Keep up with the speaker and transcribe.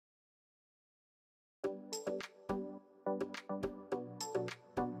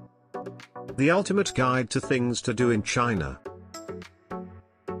The ultimate guide to things to do in China.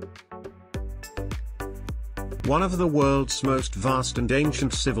 One of the world's most vast and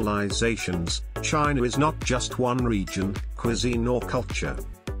ancient civilizations, China is not just one region, cuisine or culture.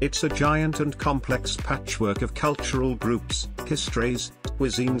 It's a giant and complex patchwork of cultural groups, histories,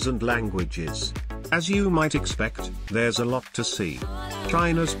 cuisines and languages. As you might expect, there's a lot to see.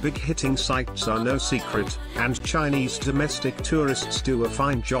 China's big-hitting sites are no secret, and Chinese domestic tourists do a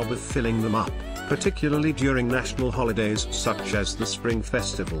fine job of filling them up, particularly during national holidays such as the Spring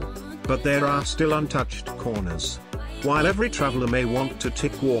Festival. But there are still untouched corners. While every traveler may want to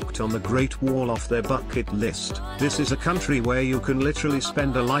tick walked on the Great Wall off their bucket list, this is a country where you can literally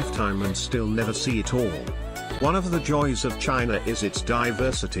spend a lifetime and still never see it all. One of the joys of China is its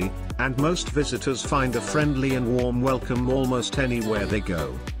diversity, and most visitors find a friendly and warm welcome almost anywhere they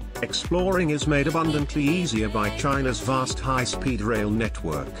go. Exploring is made abundantly easier by China's vast high-speed rail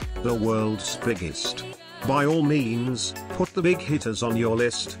network, the world's biggest. By all means, put the big hitters on your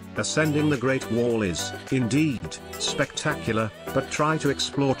list. Ascending the Great Wall is, indeed, spectacular, but try to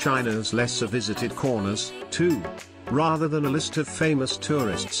explore China's lesser visited corners, too. Rather than a list of famous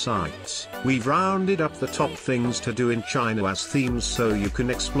tourist sites, we've rounded up the top things to do in China as themes so you can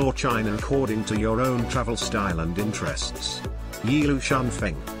explore China according to your own travel style and interests. Yilu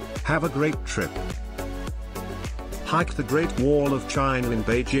Shanfeng. Have a great trip. Hike the Great Wall of China in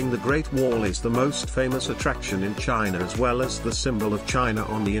Beijing. The Great Wall is the most famous attraction in China as well as the symbol of China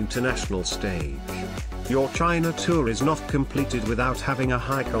on the international stage. Your China tour is not completed without having a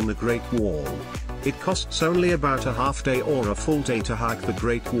hike on the Great Wall. It costs only about a half day or a full day to hike the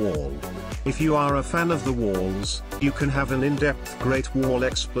Great Wall. If you are a fan of the walls, you can have an in-depth Great Wall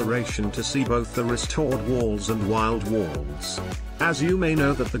exploration to see both the restored walls and wild walls. As you may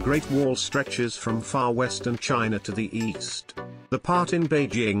know that the Great Wall stretches from far western China to the east. The part in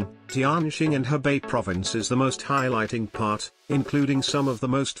Beijing, Tianjin and Hebei province is the most highlighting part, including some of the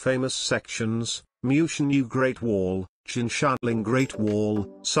most famous sections: Mushanyu Great Wall, Jinshanling Great Wall,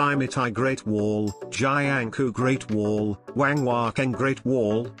 Simitai Great Wall, Jiangku Great Wall, Wangwakeng Great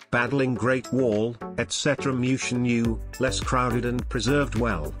Wall, Badling Great Wall, etc. Mushanyu, less crowded and preserved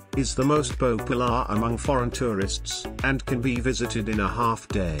well, is the most popular among foreign tourists, and can be visited in a half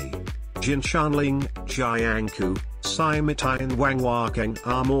day. Jinshanling, Jiangku, Simitai and Wangwakeng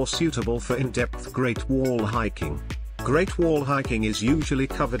are more suitable for in-depth Great Wall hiking. Great Wall hiking is usually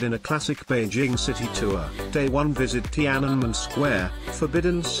covered in a classic Beijing city tour. Day 1 visit Tiananmen Square,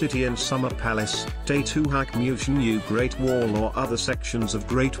 Forbidden City and Summer Palace. Day 2 hike Mushanyu Great Wall or other sections of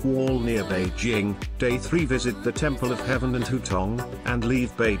Great Wall near Beijing. Day 3 visit the Temple of Heaven and Hutong, and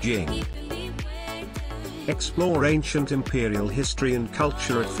leave Beijing. Explore ancient imperial history and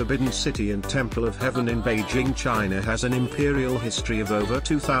culture at Forbidden City and Temple of Heaven in Beijing. China has an imperial history of over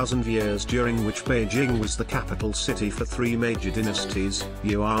 2,000 years, during which Beijing was the capital city for three major dynasties: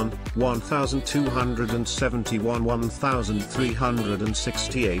 Yuan,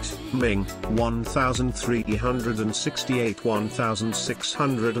 1271-1368, Ming,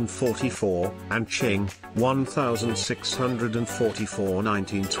 1368-1644, and Qing,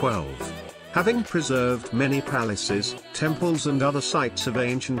 1644-1912. Having preserved many palaces, temples and other sites of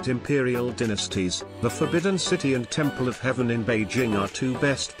ancient imperial dynasties, the Forbidden City and Temple of Heaven in Beijing are two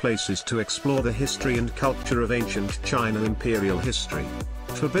best places to explore the history and culture of ancient China imperial history.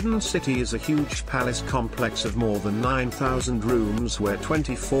 Forbidden City is a huge palace complex of more than 9,000 rooms where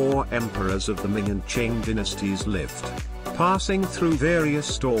 24 emperors of the Ming and Qing dynasties lived. Passing through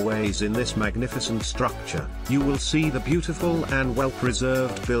various doorways in this magnificent structure, you will see the beautiful and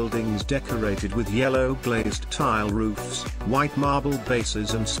well-preserved buildings decorated with yellow glazed tile roofs, white marble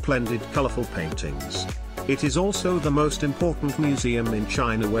bases and splendid colorful paintings. It is also the most important museum in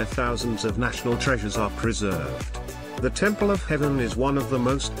China where thousands of national treasures are preserved. The Temple of Heaven is one of the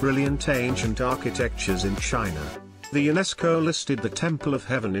most brilliant ancient architectures in China. The UNESCO listed the Temple of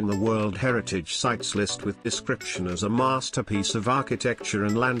Heaven in the World Heritage Sites list with description as a masterpiece of architecture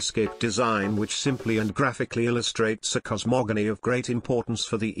and landscape design which simply and graphically illustrates a cosmogony of great importance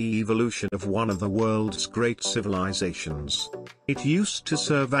for the evolution of one of the world's great civilizations. It used to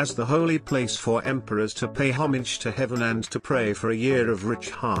serve as the holy place for emperors to pay homage to heaven and to pray for a year of rich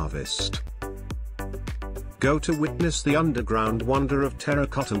harvest. Go to witness the underground wonder of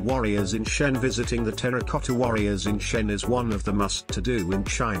Terracotta warriors in Xian. Visiting the Terracotta warriors in Xian is one of the must-to-do in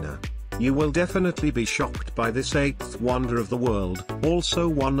China. You will definitely be shocked by this eighth wonder of the world, also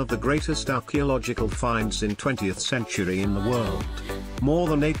one of the greatest archaeological finds in 20th century in the world. more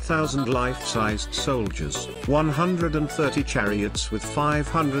than 8,000 life-sized soldiers, 130 chariots with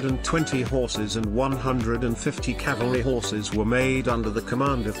 520 horses and 150 cavalry horses were made under the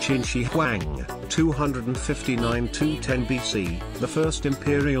command of Qin Shi Huang, 259–10 BC, the first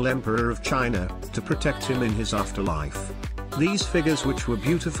imperial emperor of China, to protect him in his afterlife. These figures, which were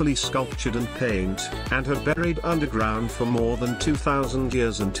beautifully sculptured and painted, and had buried underground for more than 2,000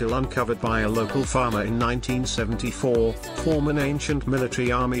 years until uncovered by a local farmer in 1974, form an ancient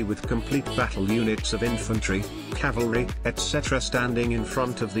military army with complete battle units of infantry, cavalry, etc. standing in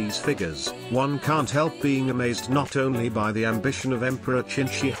front of these figures. One can't help being amazed not only by the ambition of Emperor Qin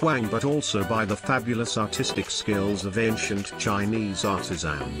Shi Huang but also by the fabulous artistic skills of ancient Chinese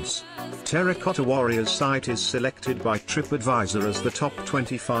artisans. Terracotta Warriors site is selected by TripAdvisor as the top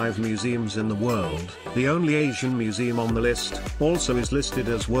 25 museums in the world. The only Asian museum on the list also is listed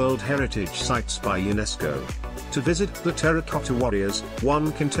as World Heritage Sites by UNESCO. To visit the Terracotta Warriors,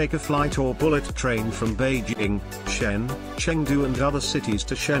 one can take a flight or bullet train from Beijing, Xian, Chengdu and other cities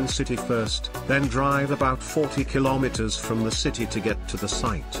to Xian City first, then drive about 40 kilometers from the city to get to the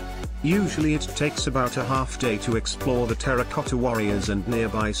site. Usually it takes about a half day to explore the Terracotta Warriors and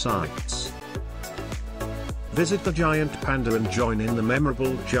nearby sites. Visit the Giant Panda and join in the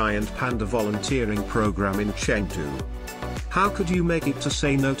memorable Giant Panda volunteering program in Chengdu. How could you make it to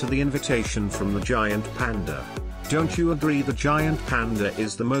say no to the invitation from the Giant Panda? Don't you agree the Giant Panda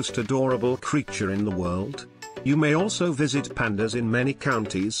is the most adorable creature in the world? You may also visit pandas in many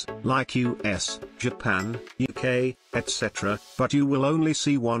counties, like US, Japan, UK, etc., but you will only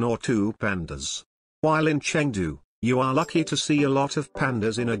see 1 or 2 pandas. While in Chengdu, you are lucky to see a lot of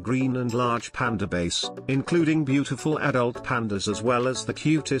pandas in a green and large panda base, including beautiful adult pandas as well as the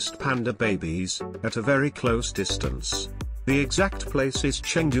cutest panda babies, at a very close distance. The exact place is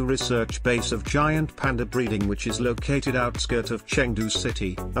Chengdu Research Base of Giant Panda Breeding, which is located outskirts of Chengdu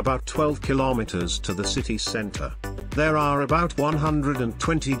city, about 12 kilometers to the city center. There are about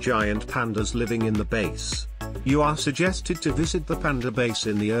 120 giant pandas living in the base. You are suggested to visit the panda base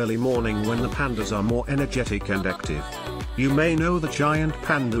in the early morning when the pandas are more energetic and active. You may know the giant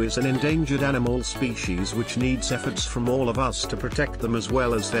panda is an endangered animal species which needs efforts from all of us to protect them as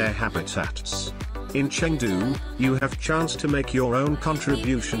well as their habitats. In Chengdu, you have chance to make your own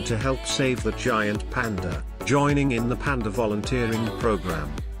contribution to help save the giant panda, joining in the panda volunteering program.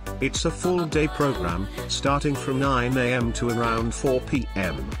 It's a full-day program, starting from 9 AM to around 4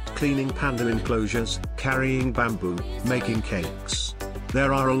 PM, cleaning panda enclosures, carrying bamboo, making cakes.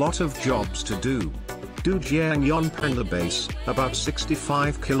 There are a lot of jobs to do. Dujiangyan Panda Base, about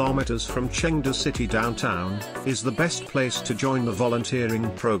 65 kilometers from Chengdu city downtown, is the best place to join the volunteering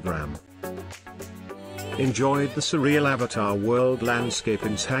program. Enjoyed the surreal avatar world landscape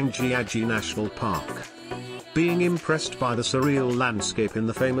in Zhangjiajie National Park? Being impressed by the surreal landscape in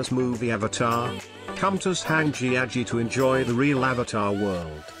the famous movie Avatar? Come to Zhangjiajie to enjoy the real avatar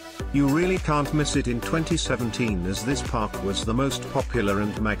world. You really can't miss it in 2017, as this park was the most popular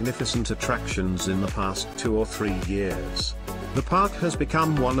and magnificent attractions in the past 2 or 3 years. The park has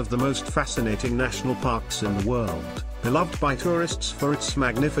become one of the most fascinating national parks in the world, beloved by tourists for its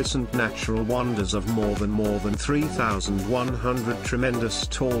magnificent natural wonders of more than 3,100 tremendous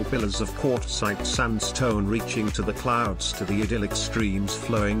tall pillars of quartzite sandstone reaching to the clouds to the idyllic streams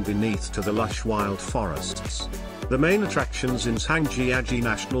flowing beneath to the lush wild forests. The main attractions in Zhangjiajie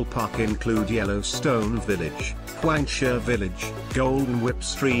National Park include Yellowstone Village, Huangshi Village, Golden Whip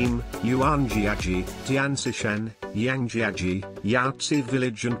Stream, Yuanjiajie, Tianzishan, Yangjiajie, Yangtze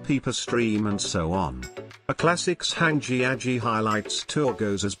Village and Peeper Stream and so on. A classic Zhangjiajie highlights tour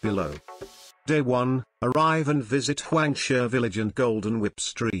goes as below. Day 1, arrive and visit Huangshi Village and Golden Whip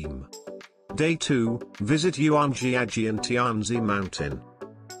Stream. Day 2, visit Yuanjiajie and Tianzi Mountain.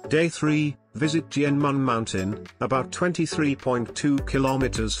 Day 3, visit Jianmen Mountain, about 23.2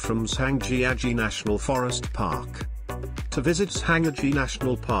 kilometers from Zhangjiajie National Forest Park. To visit Zhangjiajie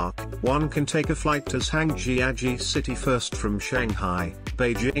National Park, one can take a flight to Zhangjiajie City first from Shanghai,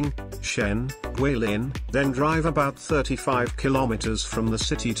 Beijing, Xian, Guilin, then drive about 35 kilometers from the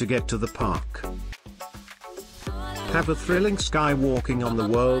city to get to the park. Have a thrilling skywalking on the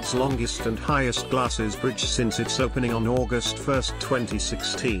world's longest and highest glasses bridge since its opening on August 1,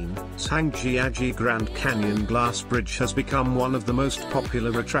 2016. Zhangjiajie Grand Canyon Glass Bridge has become one of the most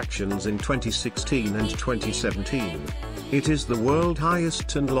popular attractions in 2016 and 2017. It is the world's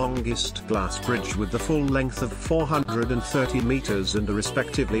highest and longest glass bridge with the full length of 430 meters and a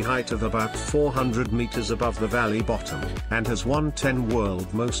respectively height of about 400 meters above the valley bottom, and has won 10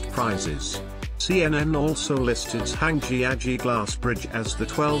 world most prizes. CNN also listed Zhangjiajie Glass Bridge as the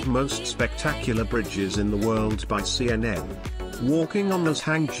 12 most spectacular bridges in the world by CNN. Walking on the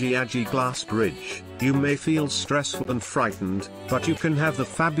Zhangjiajie glass bridge, you may feel stressful and frightened, but you can have the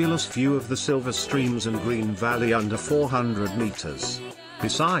fabulous view of the silver streams and green valley under 400 meters.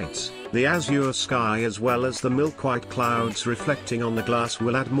 Besides, the azure sky as well as the milk-white clouds reflecting on the glass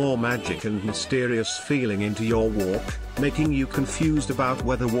will add more magic and mysterious feeling into your walk, making you confused about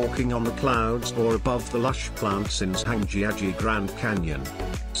whether walking on the clouds or above the lush plants in Zhangjiajie Grand Canyon.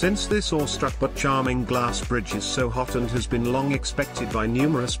 Since this awestruck but charming glass bridge is so hot and has been long expected by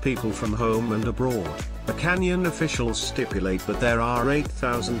numerous people from home and abroad, the canyon officials stipulate that there are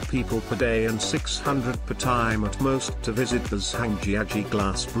 8,000 people per day and 600 per time at most to visit the Zhangjiajie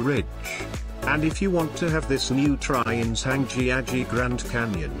glass bridge. And if you want to have this new try in Zhangjiajie Grand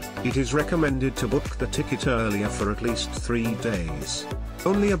Canyon, it is recommended to book the ticket earlier for at least 3 days.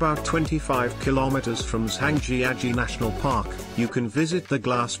 Only about 25 kilometers from Zhangjiajie National Park, you can visit the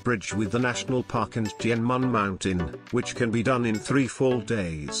glass bridge with the national park and Tianmen Mountain, which can be done in 3 full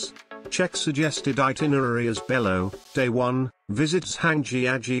days. Check suggested itinerary as below. Day 1, visit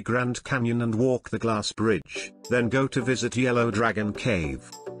Zhangjiajie Grand Canyon and walk the glass bridge, then go to visit Yellow Dragon Cave.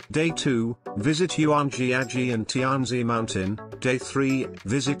 Day 2, visit Yangjiajie and Yangtze Mountain. Day 3,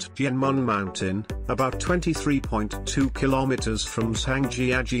 visit Tianmen Mountain, about 23.2 kilometers from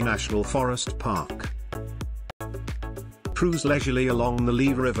Zhangjiajie National Forest Park. Cruise leisurely along the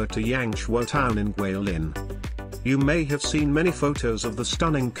Li River to Yangshuo town in Guilin. You may have seen many photos of the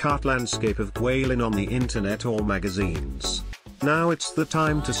stunning karst landscape of Guilin on the internet or magazines. Now it's the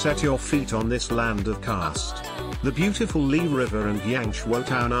time to set your feet on this land of karst. The beautiful Li River and Yangshuo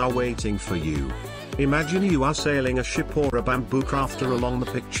town are waiting for you. Imagine you are sailing a ship or a bamboo crafter along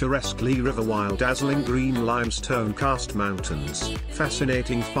the picturesque Li River while dazzling green limestone karst mountains,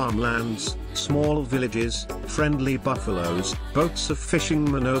 fascinating farmlands, small villages, friendly buffaloes, boats of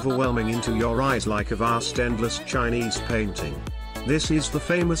fishermen overwhelming into your eyes like a vast endless Chinese painting. This is the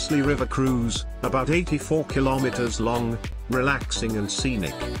famous Li River cruise, about 84 kilometers long, relaxing and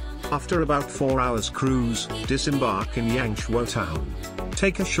scenic. After about 4 hours cruise, disembark in Yangshuo town.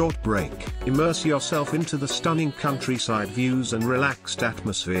 Take a short break, immerse yourself into the stunning countryside views and relaxed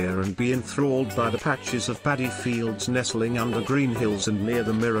atmosphere and be enthralled by the patches of paddy fields nestling under green hills and near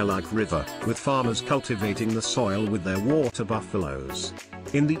the mirror-like river, with farmers cultivating the soil with their water buffaloes.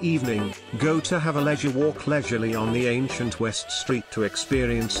 In the evening, go to have a leisure walk leisurely on the ancient West Street to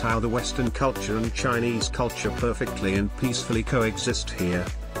experience how the Western culture and Chinese culture perfectly and peacefully coexist here.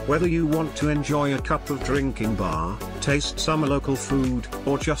 Whether you want to enjoy a cup of drink in bar, taste some local food,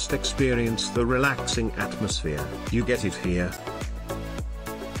 or just experience the relaxing atmosphere, you get it here.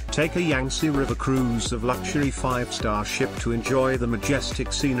 Take a Yangtze River cruise of luxury 5-star ship to enjoy the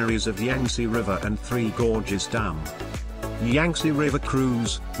majestic sceneries of Yangtze River and Three Gorges Dam. Yangtze River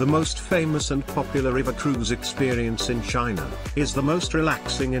Cruise, the most famous and popular river cruise experience in China, is the most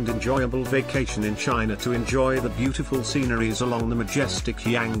relaxing and enjoyable vacation in China to enjoy the beautiful sceneries along the majestic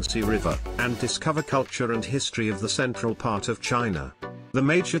Yangtze River, and discover culture and history of the central part of China. The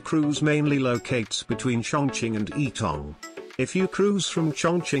major cruise mainly locates between Chongqing and Yitong. If you cruise from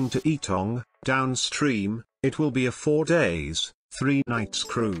Chongqing to Yitong, downstream, it will be a 4 days, 3 nights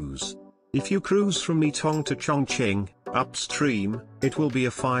cruise. If you cruise from Yitong to Chongqing, upstream, it will be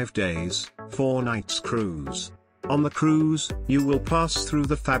a 5 days, 4 nights cruise. On the cruise, you will pass through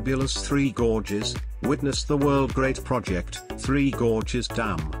the fabulous Three Gorges, witness the world-great project, Three Gorges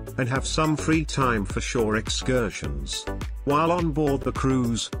Dam, and have some free time for shore excursions. While on board the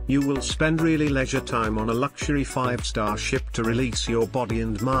cruise, you will spend really leisure time on a luxury 5-star ship to release your body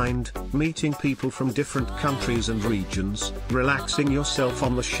and mind, meeting people from different countries and regions, relaxing yourself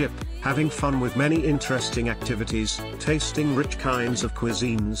on the ship, having fun with many interesting activities, tasting rich kinds of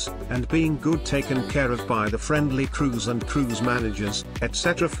cuisines, and being good taken care of by the friendly crews and cruise managers,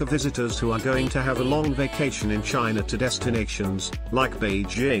 etc. for visitors who are going to have a long vacation in China to destinations like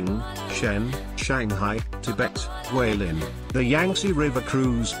Beijing, Xian, Shanghai, Tibet, Guilin. The Yangtze River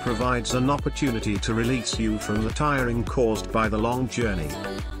Cruise provides an opportunity to release you from the tiring caused by the long journey.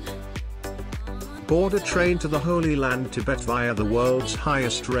 Board a train to the Holy Land Tibet via the world's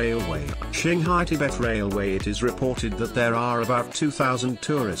highest railway, Shanghai Tibet Railway. It is reported that there are about 2,000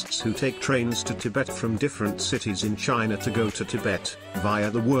 tourists who take trains to Tibet from different cities in China to go to Tibet, via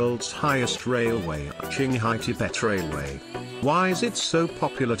the world's highest railway, Shanghai Tibet Railway. Why is it so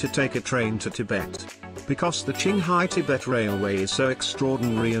popular to take a train to Tibet? Because the Shanghai Tibet Railway is so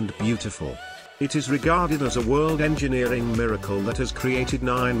extraordinary and beautiful. It is regarded as a world engineering miracle that has created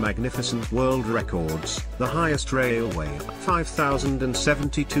 9 magnificent world records. The highest railway,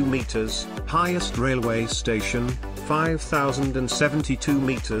 5,072 meters, highest railway station, 5,072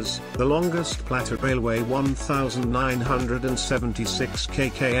 meters, the longest plateau railway 1,976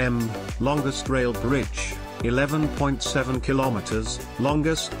 km, longest rail bridge, 11.7 kilometers,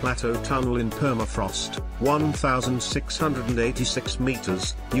 longest plateau tunnel in permafrost, 1,686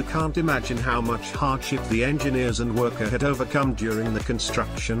 meters. You can't imagine how much hardship the engineers and worker had overcome during the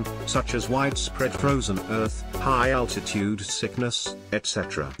construction, such as widespread frozen earth, high altitude sickness,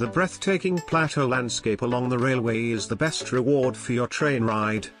 etc. The breathtaking plateau landscape along the railway is the best reward for your train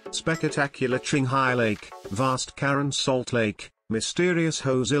ride. Spectacular Qinghai Lake, vast Karen Salt Lake, mysterious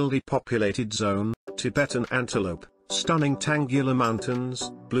Hozildi populated zone, Tibetan antelope, stunning Tangular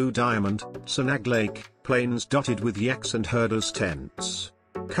Mountains, Blue Diamond, Sanag Lake, plains dotted with yaks and herders' tents.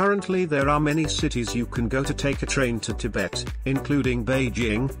 Currently there are many cities you can go to take a train to Tibet, including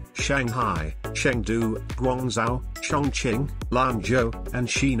Beijing, Shanghai, Chengdu, Guangzhou, Chongqing, Lanzhou, and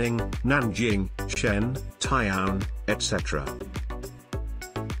Xining, Nanjing, Xian, Taiyuan, etc.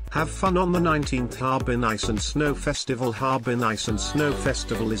 Have fun on the 19th Harbin Ice and Snow Festival. Harbin Ice and Snow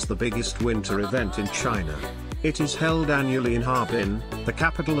Festival is the biggest winter event in China. It is held annually in Harbin, the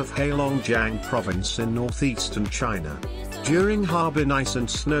capital of Heilongjiang province in northeastern China. During Harbin Ice and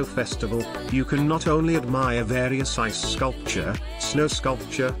Snow Festival, you can not only admire various ice sculpture, snow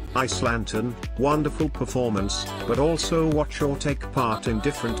sculpture, ice lantern, wonderful performance, but also watch or take part in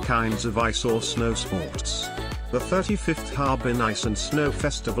different kinds of ice or snow sports. The 35th Harbin Ice and Snow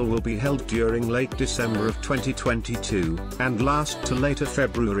Festival will be held during late December of 2022, and last to later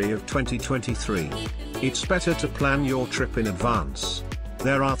February of 2023. It's better to plan your trip in advance.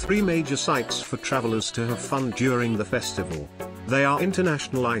 There are 3 major sites for travelers to have fun during the festival. They are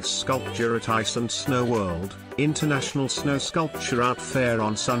International Ice Sculpture at Ice and Snow World, International Snow Sculpture Art Fair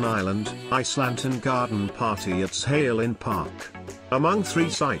on Sun Island, Ice Lantern Garden Party at Harbin Park. Among 3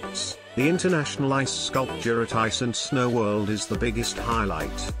 sites, the International Ice Sculpture at Ice and Snow World is the biggest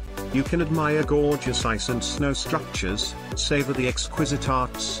highlight. You can admire gorgeous ice and snow structures, savor the exquisite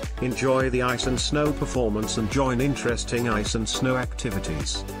arts, enjoy the ice and snow performance and join interesting ice and snow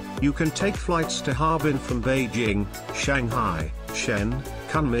activities. You can take flights to Harbin from Beijing, Shanghai, Shenzhen,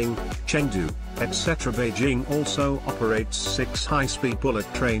 Kunming, Chengdu, etc. Beijing also operates 6 high-speed bullet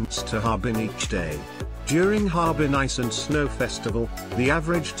trains to Harbin each day. During Harbin Ice and Snow Festival, the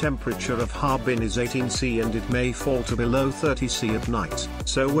average temperature of Harbin is 18 C and it may fall to below 30 C at night,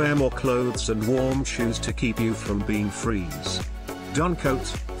 so wear more clothes and warm shoes to keep you from being freeze. Dun coat,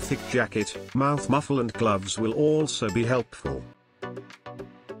 thick jacket, mouth muffle and gloves will also be helpful.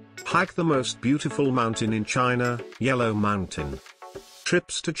 Hike the most beautiful mountain in China, Yellow Mountain.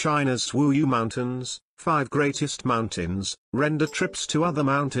 Trips to China's Wuyu Mountains, 5 greatest mountains, render trips to other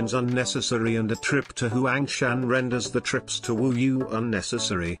mountains unnecessary, and a trip to Huangshan renders the trips to Wuyu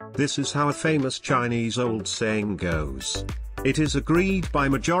unnecessary. This is how a famous Chinese old saying goes. It is agreed by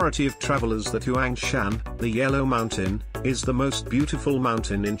majority of travelers that Huangshan, the Yellow Mountain, is the most beautiful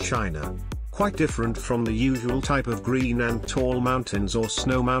mountain in China. Quite different from the usual type of green and tall mountains or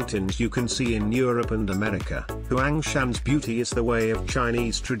snow mountains you can see in Europe and America. Huangshan's beauty is the way of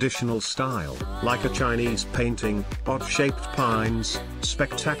Chinese traditional style, like a Chinese painting, odd-shaped pines,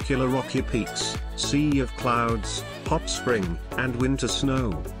 spectacular rocky peaks, sea of clouds, hot spring, and winter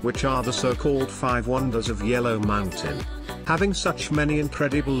snow, which are the so-called 5 wonders of Yellow Mountain. Having such many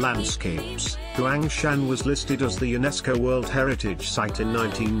incredible landscapes, Huangshan was listed as the UNESCO World Heritage Site in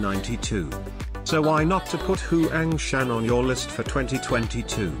 1992. So why not to put Huangshan on your list for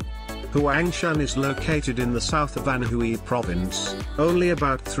 2022? Huangshan is located in the south of Anhui Province, only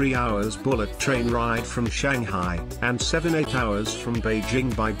about 3 hours bullet train ride from Shanghai, and 7-8 hours from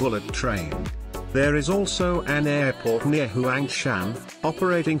Beijing by bullet train. There is also an airport near Huangshan,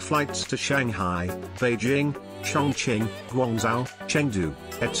 operating flights to Shanghai, Beijing, Chongqing, Guangzhou, Chengdu,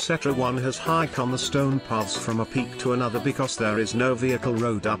 etc. One has hike on the stone paths from a peak to another because there is no vehicle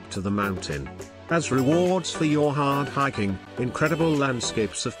road up to the mountain. As rewards for your hard hiking, incredible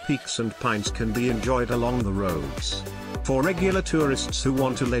landscapes of peaks and pines can be enjoyed along the roads. For regular tourists who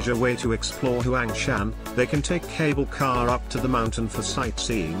want a leisure way to explore Huangshan, they can take cable car up to the mountain for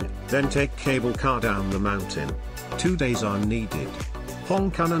sightseeing, then take cable car down the mountain. 2 days are needed.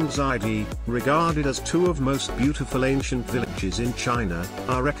 Hongkong and Zhangjiajie, regarded as 2 of most beautiful ancient villages in China,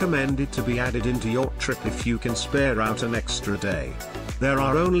 are recommended to be added into your trip if you can spare out an extra day. There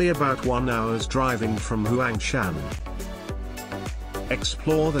are only about 1 hour's driving from Huangshan.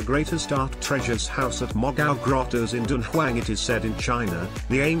 Explore the greatest art treasures house at Mogao Grottoes in Dunhuang. It is said in China,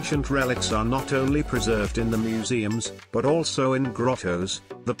 the ancient relics are not only preserved in the museums, but also in grottos.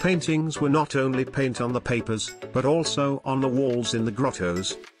 The paintings were not only paint on the papers, but also on the walls in the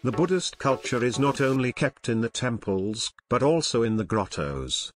grottos. The Buddhist culture is not only kept in the temples, but also in the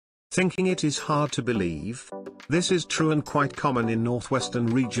grottos. Thinking it is hard to believe? This is true and quite common in northwestern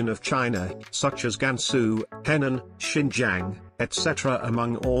region of China, such as Gansu, Henan, Xinjiang, etc.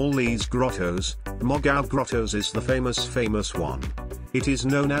 Among all these grottos, Mogao Grottoes is the famous one. It is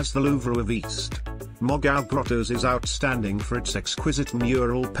known as the Louvre of East. Mogao Grottoes is outstanding for its exquisite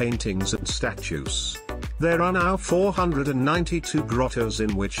mural paintings and statues. There are now 492 grottos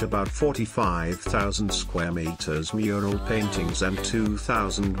in which about 45,000 square meters mural paintings and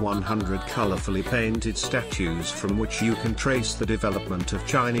 2,100 colorfully painted statues from which you can trace the development of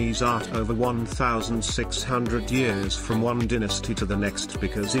Chinese art over 1,600 years from one dynasty to the next,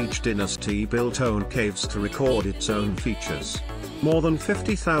 because each dynasty built own caves to record its own features. More than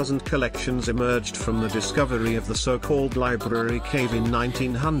 50,000 collections emerged from the discovery of the so-called library cave in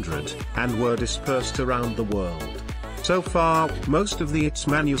 1900, and were dispersed around the world. So far, most of its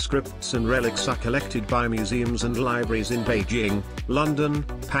manuscripts and relics are collected by museums and libraries in Beijing, London,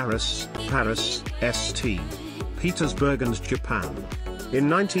 Paris, St. Petersburg and Japan. In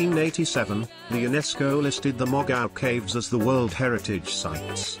 1987, the UNESCO listed the Mogao Caves as the World Heritage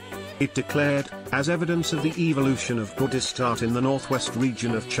Sites. It declared, as evidence of the evolution of Buddhist art in the northwest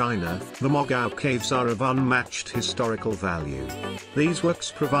region of China, the Mogao Caves are of unmatched historical value. These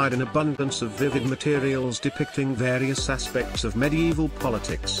works provide an abundance of vivid materials depicting various aspects of medieval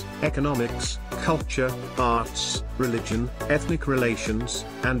politics, economics, culture, arts, religion, ethnic relations,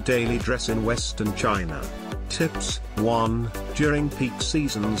 and daily dress in Western China. Tips: 1. During peak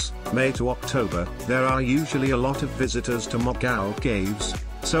seasons, May to October, there are usually a lot of visitors to Mogao Caves,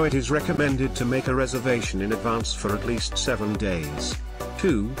 so it is recommended to make a reservation in advance for at least 7 days.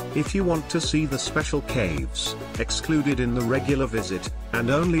 2. If you want to see the special caves, excluded in the regular visit, and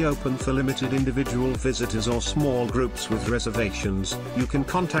only open for limited individual visitors or small groups with reservations, you can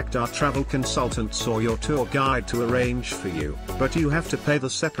contact our travel consultants or your tour guide to arrange for you, but you have to pay the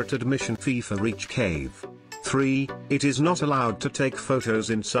separate admission fee for each cave. 3. It is not allowed to take photos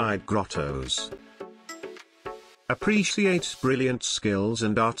inside grottos. Appreciate brilliant skills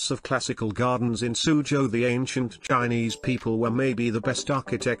and arts of classical gardens in Suzhou. The ancient Chinese people were maybe the best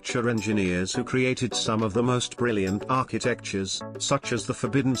architecture engineers who created some of the most brilliant architectures, such as the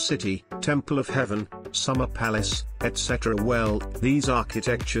Forbidden City, Temple of Heaven, Summer Palace, etc. Well, these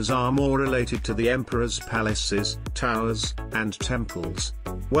architectures are more related to the emperor's palaces, towers, and temples.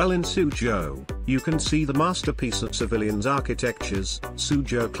 Well, in Suzhou, you can see the masterpiece of civilians' architectures,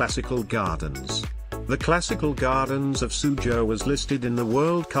 Suzhou Classical Gardens. The Classical Gardens of Suzhou was listed in the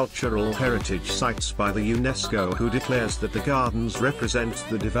World Cultural Heritage Sites by the UNESCO, who declares that the gardens represent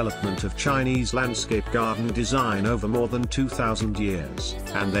the development of Chinese landscape garden design over more than 2,000 years,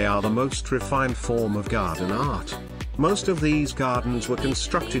 and they are the most refined form of garden art. Most of these gardens were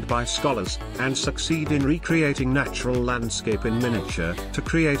constructed by scholars, and succeed in recreating natural landscape in miniature, to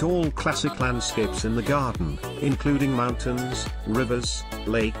create all classic landscapes in the garden, including mountains, rivers,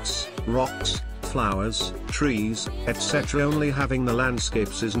 lakes, rocks, flowers, trees, etc. Only having the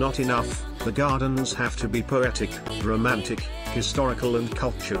landscapes is not enough, the gardens have to be poetic, romantic, historical and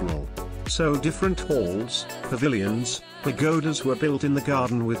cultural. So different halls, pavilions, pagodas were built in the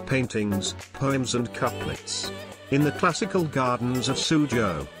garden with paintings, poems and couplets. In the classical gardens of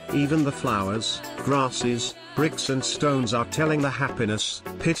Suzhou, even the flowers, grasses, bricks and stones are telling the happiness,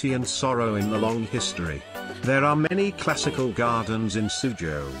 pity and sorrow in the long history. There are many classical gardens in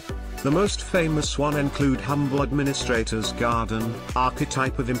Suzhou. The most famous one include Humble Administrator's Garden,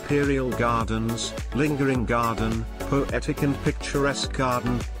 Archetype of Imperial Gardens, Lingering Garden, Poetic and Picturesque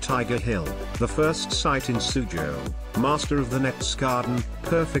Garden, Tiger Hill, the first site in Suzhou, Master of the Nets Garden,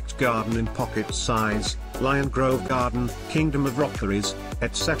 Perfect Garden in pocket size, Lion Grove Garden, Kingdom of Rockeries,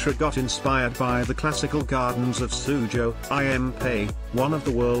 etc. got inspired by the classical gardens of Suzhou. Impei, one of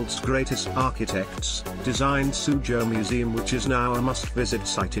the world's greatest architects, designed Suzhou Museum, which is now a must-visit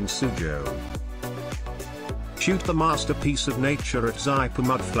site in Suzhou. Shoot the masterpiece of nature at Zaipu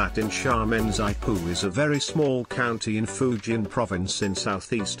Mudflat in Xiamen. Zaipu is a very small county in Fujian province in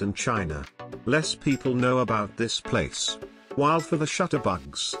southeastern China. Less people know about this place. While for the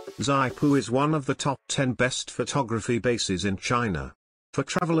shutterbugs, Zaipu is one of the top 10 best photography bases in China. For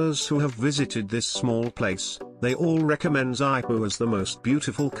travelers who have visited this small place, they all recommend Zaipu as the most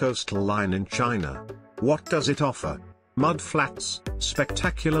beautiful coastal line in China. What does it offer? Mud flats,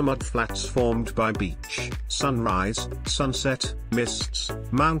 spectacular mud flats formed by beach, sunrise, sunset, mists,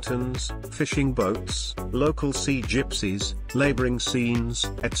 mountains, fishing boats, local sea gypsies, laboring scenes,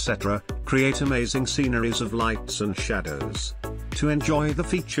 etc., create amazing sceneries of lights and shadows. To enjoy the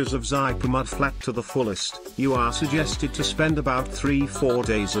features of Xipu mud flat to the fullest, you are suggested to spend about 3-4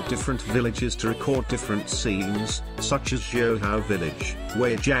 days at different villages to record different scenes, such as Zhouhao village,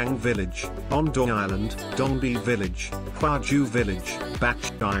 Weijiang village, Ondong Island, Dongbi village, Huaju village,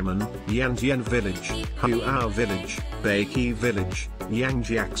 Bachaiman, Yanjian village, Huao village, Beiki village,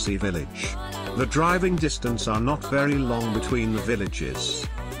 Yangjiajie village. The driving distance are not very long between the villages.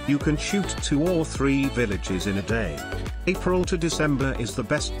 You can shoot 2 or 3 villages in a day. April to December is the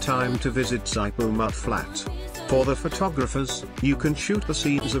best time to visit Xipu mud flat. For the photographers, you can shoot the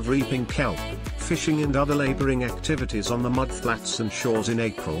scenes of reaping kelp, fishing and other laboring activities on the mud flats and shores in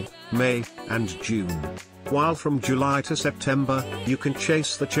April, May, and June. While from July to September, you can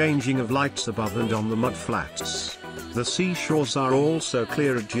chase the changing of lights above and on the mud flats. The seashores are also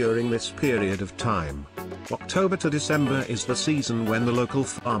clearer during this period of time. October to December is the season when the local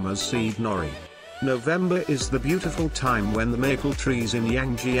farmers seed nori. November is the beautiful time when the maple trees in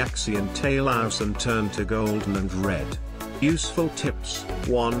Yangjiajie and Tailhouse and turn to golden and red. Useful tips: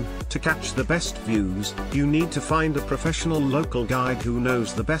 1. To catch the best views, you need to find a professional local guide who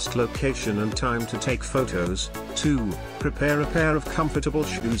knows the best location and time to take photos. 2. Prepare a pair of comfortable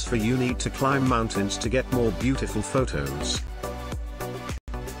shoes, for you need to climb mountains to get more beautiful photos.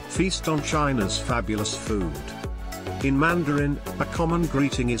 Feast on China's fabulous food. In Mandarin, a common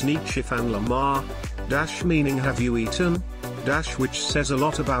greeting is Ni Chi Fan La Ma, meaning have you eaten? Which says a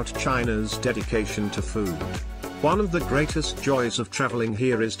lot about China's dedication to food. One of the greatest joys of traveling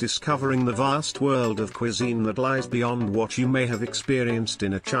here is discovering the vast world of cuisine that lies beyond what you may have experienced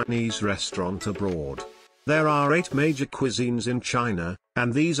in a Chinese restaurant abroad. There are 8 major cuisines in China,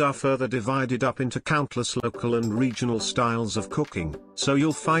 and these are further divided up into countless local and regional styles of cooking, so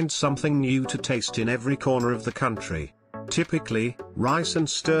you'll find something new to taste in every corner of the country. Typically, rice and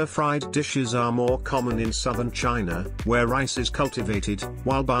stir-fried dishes are more common in southern China, where rice is cultivated,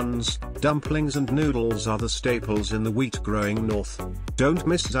 while buns, dumplings and noodles are the staples in the wheat-growing north. Don't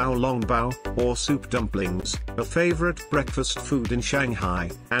miss xiaolongbao, or soup dumplings, a favorite breakfast food in Shanghai,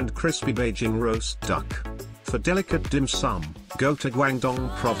 and crispy Beijing roast duck. For delicate dim sum, go to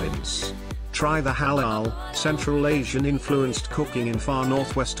Guangdong province. Try the halal, Central Asian-influenced cooking in far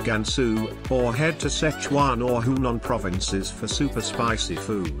northwest Gansu, or head to Sichuan or Hunan provinces for super spicy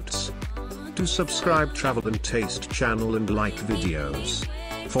foods. Do subscribe Travel and Taste channel and like videos.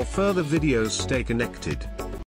 For further videos, stay connected.